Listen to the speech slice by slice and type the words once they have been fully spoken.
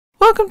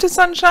Welcome to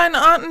Sunshine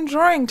Art and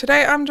Drawing.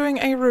 Today I'm doing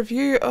a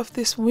review of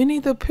this Winnie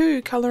the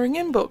Pooh colouring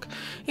in book.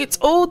 It's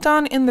all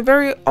done in the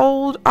very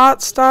old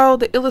art style,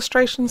 the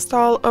illustration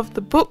style of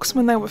the books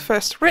when they were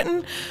first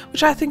written,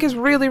 which I think is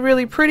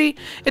really pretty.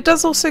 It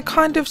does also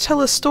kind of tell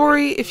a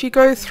story if you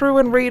go through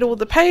and read all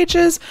the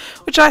pages,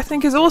 which I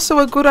think is also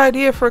a good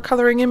idea for a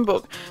colouring in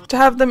book. To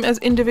have them as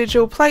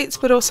individual plates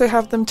but also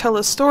have them tell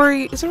a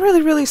story is a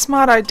really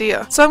smart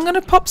idea. So I'm going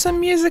to pop some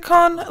music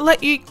on,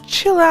 let you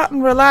chill out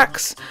and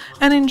relax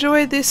and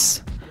enjoy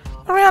this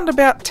around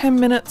about 10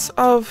 minutes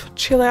of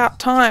chill out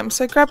time.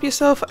 So grab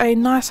yourself a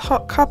nice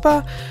hot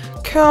cuppa,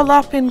 curl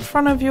up in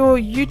front of your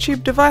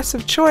YouTube device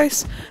of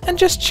choice and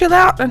just chill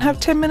out and have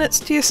 10 minutes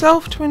to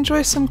yourself to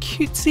enjoy some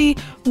cutesy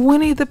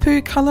Winnie the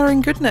Pooh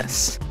colouring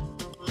goodness.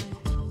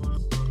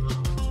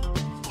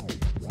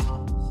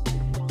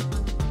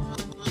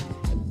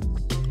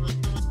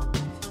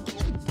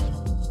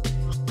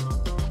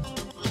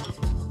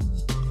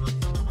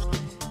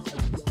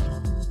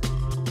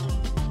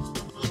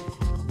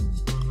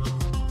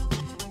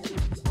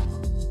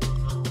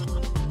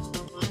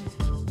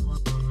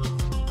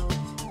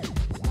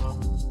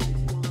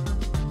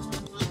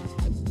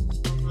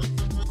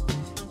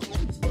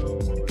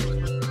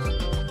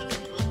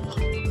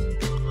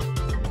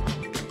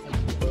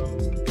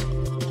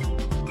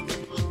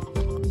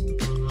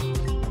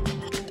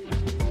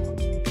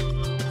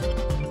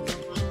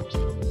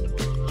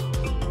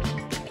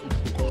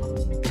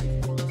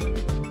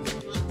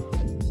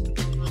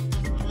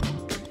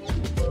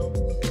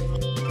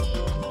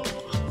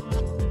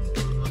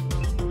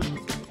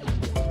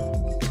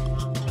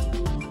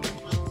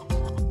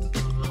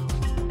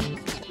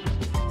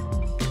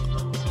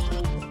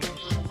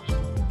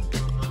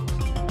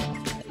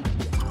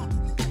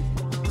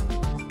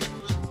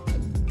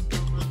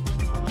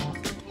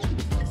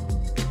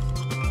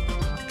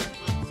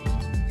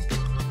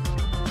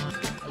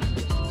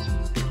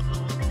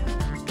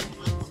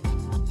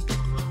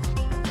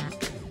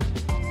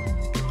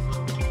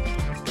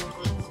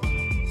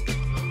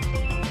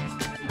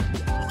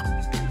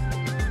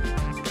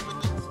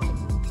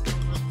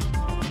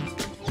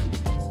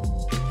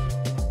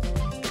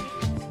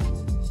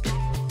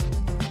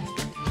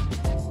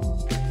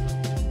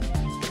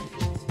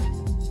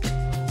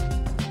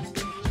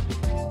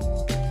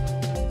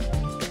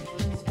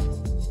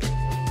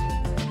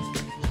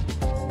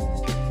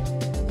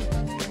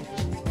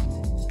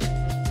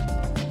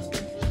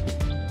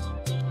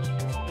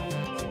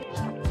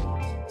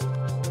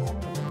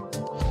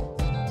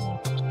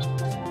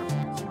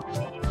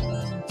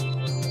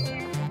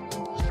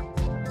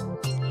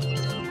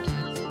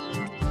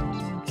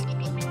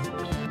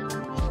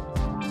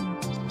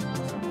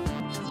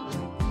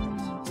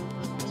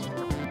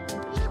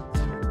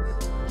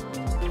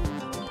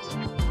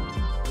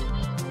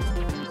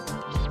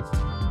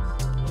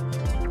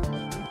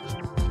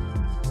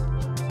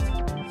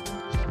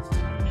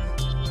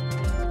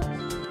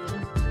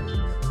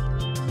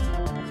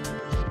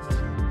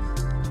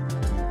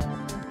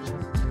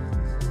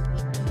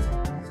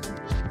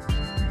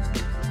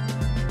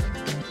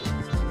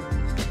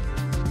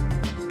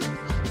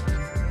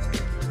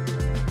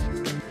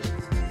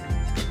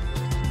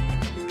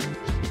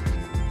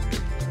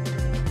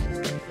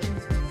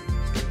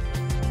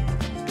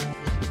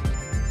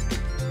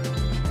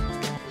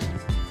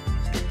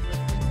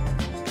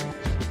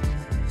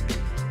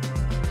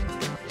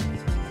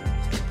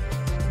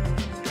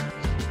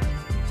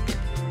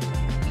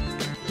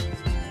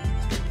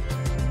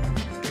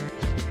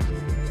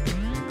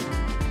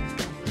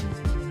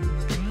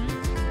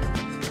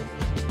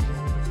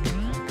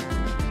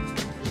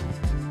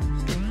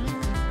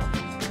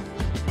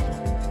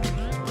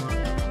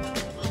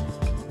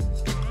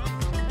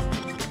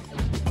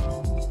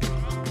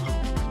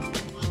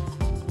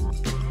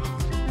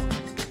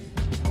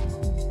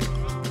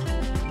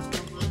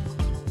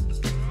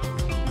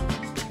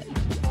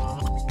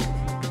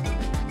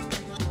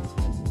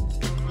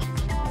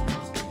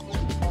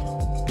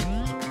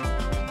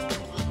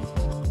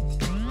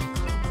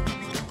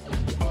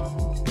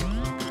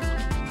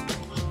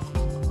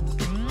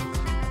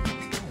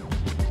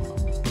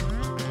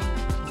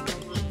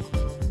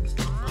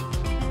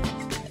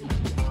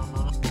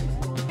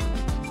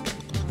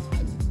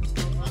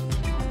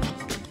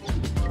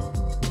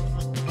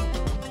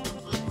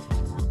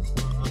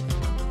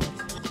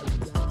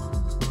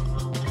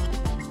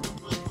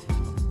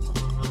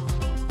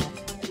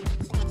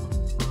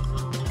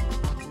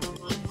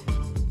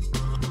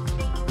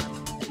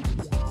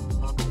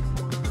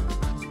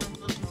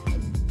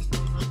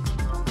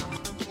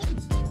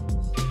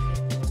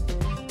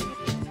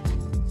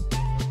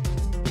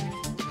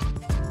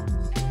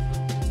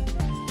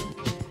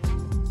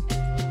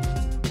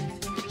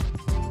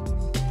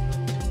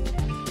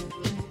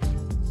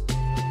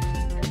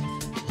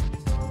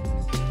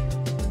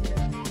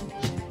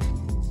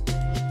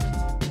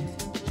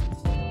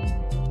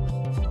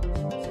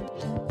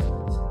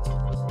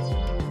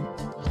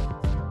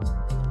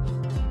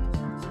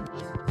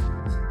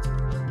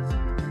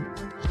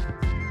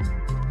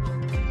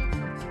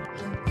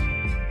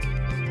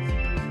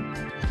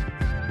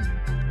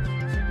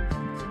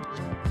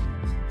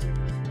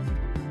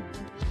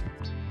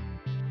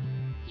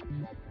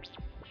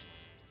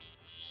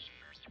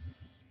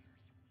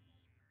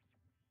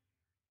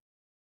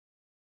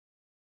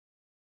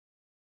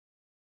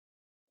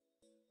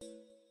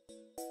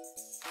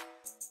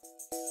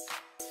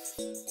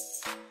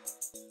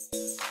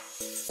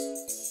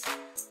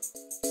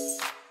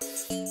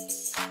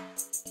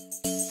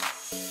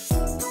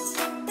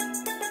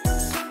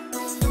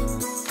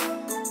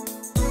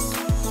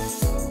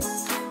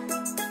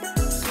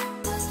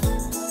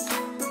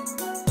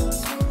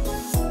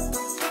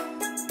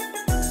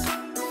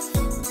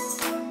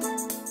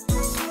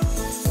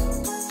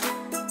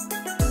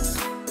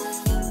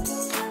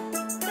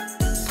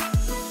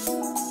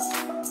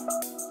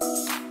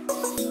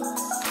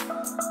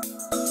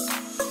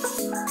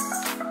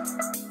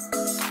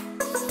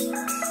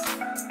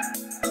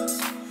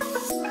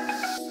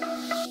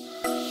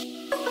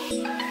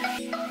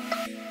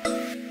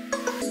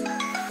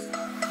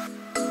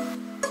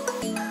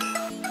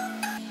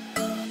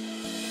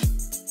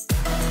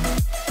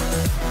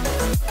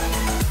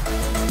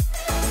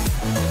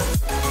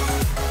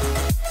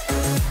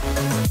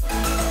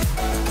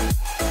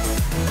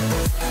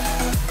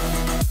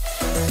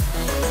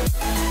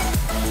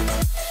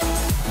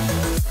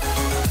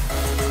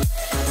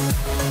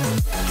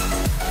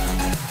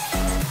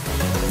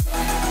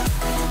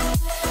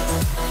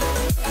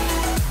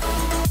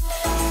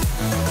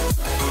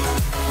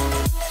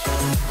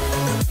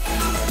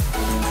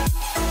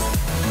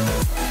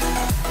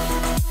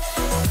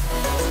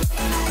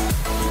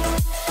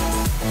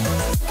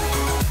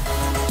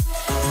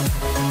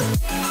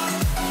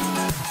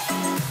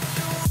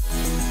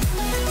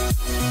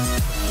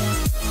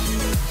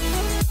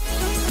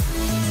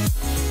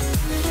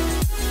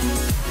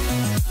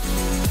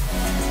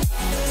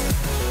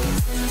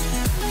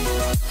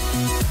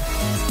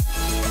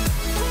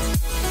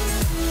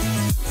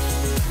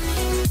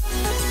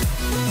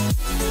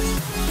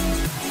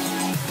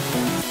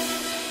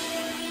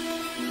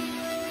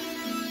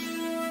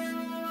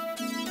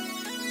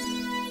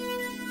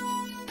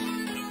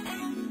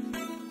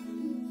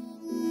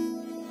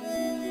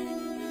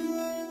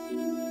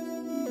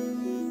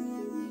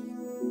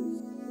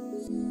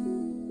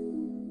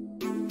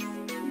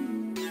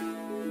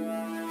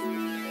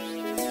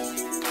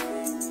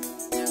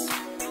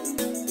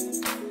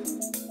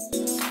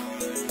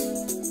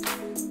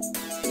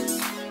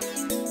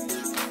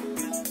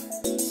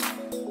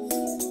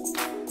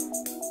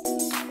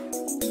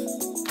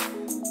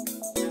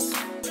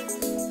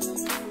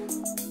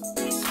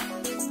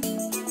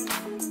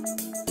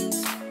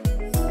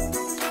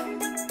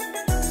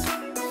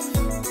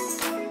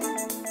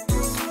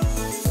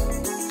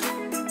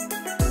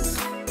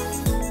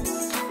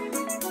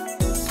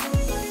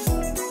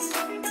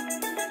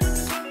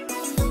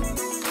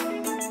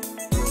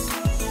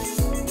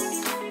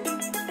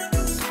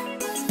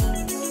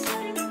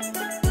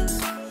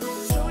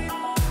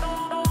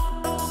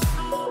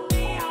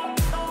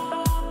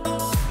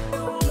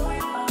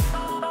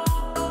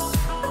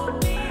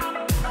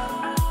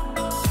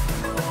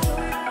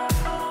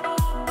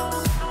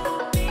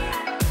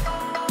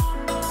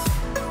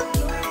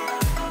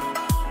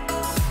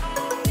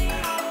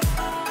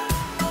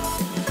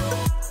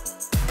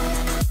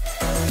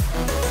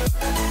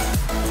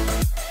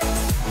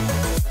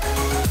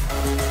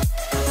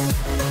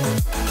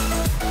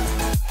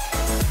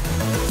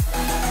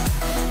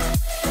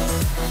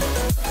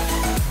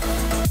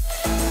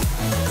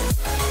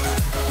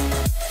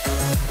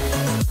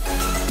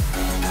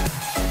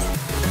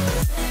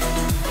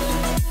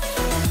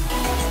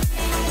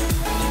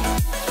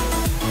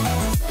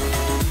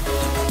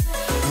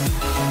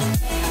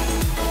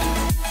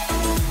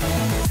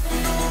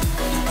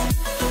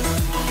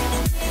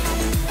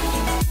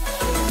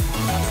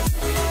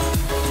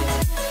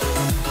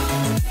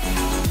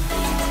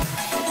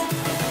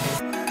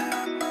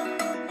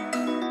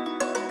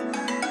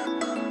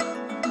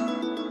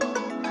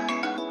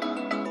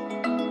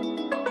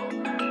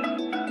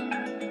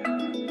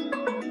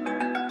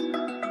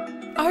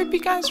 hope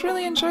you guys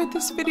really enjoyed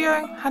this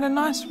video, had a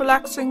nice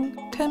relaxing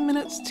 10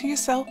 minutes to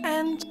yourself,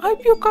 and I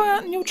hope you'll go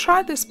out and you'll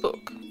try this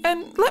book.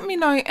 And let me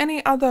know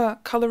any other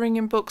colouring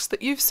in books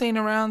that you've seen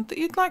around that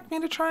you'd like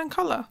me to try and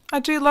colour. I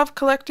do love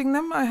collecting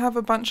them, I have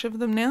a bunch of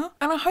them now,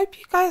 and I hope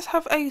you guys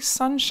have a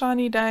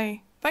sunshiny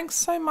day. Thanks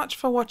so much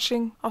for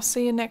watching, I'll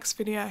see you next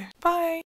video. Bye!